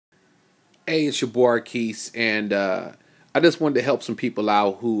Hey, it's your boy Keith, and I just wanted to help some people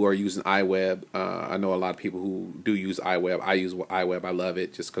out who are using iWeb. I know a lot of people who do use iWeb. I use iWeb. I love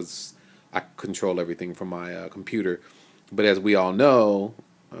it just because I control everything from my computer. But as we all know,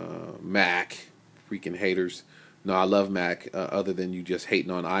 Mac, freaking haters. No, I love Mac. Other than you just hating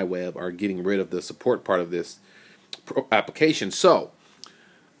on iWeb or getting rid of the support part of this application. So,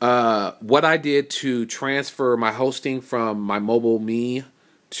 what I did to transfer my hosting from my mobile me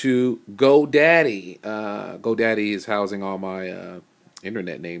to GoDaddy. GoDaddy is housing all my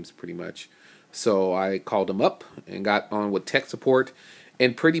internet names pretty much. So I called them up and got on with tech support.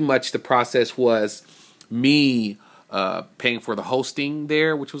 And pretty much the process was me paying for the hosting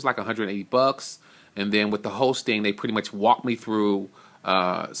there, which was like 180 bucks. And then with the hosting, they pretty much walked me through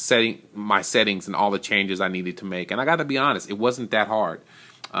setting my settings and all the changes I needed to make. And I got to be honest, it wasn't that hard.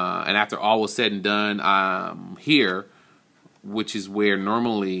 And after all was said and done, here, which is where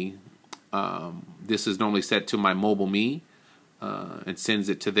normally this is normally set to my mobile me and sends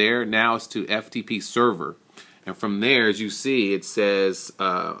it to there. Now it's to FTP server, and from there, as you see, it says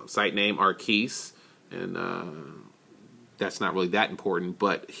site name Arkeys, and that's not really that important.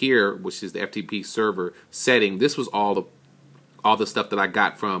 But here, which is the FTP server setting, this was all the stuff that I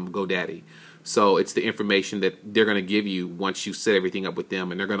got from GoDaddy. So it's the information that they're going to give you once you set everything up with them,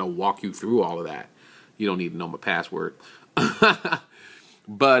 and they're going to walk you through all of that. You don't need to know my password.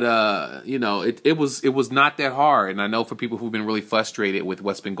 But you know, it was not that hard, and I know for people who've been really frustrated with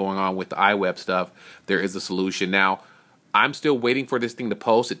what's been going on with the iWeb stuff, there is a solution. Now, I'm still waiting for this thing to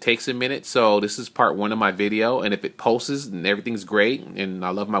post. It takes a minute, so this is part 1 of my video, and if it posts and everything's great and I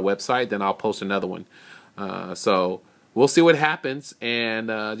love my website, then I'll post another one. So we'll see what happens, and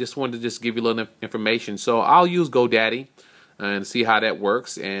just wanted to give you a little information. So I'll use GoDaddy and see how that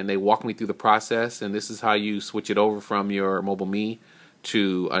works, and they walk me through the process, and this is how you switch it over from your mobile me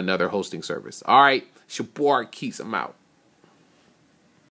to another hosting service. All right, it's your boy Keith. I'm out.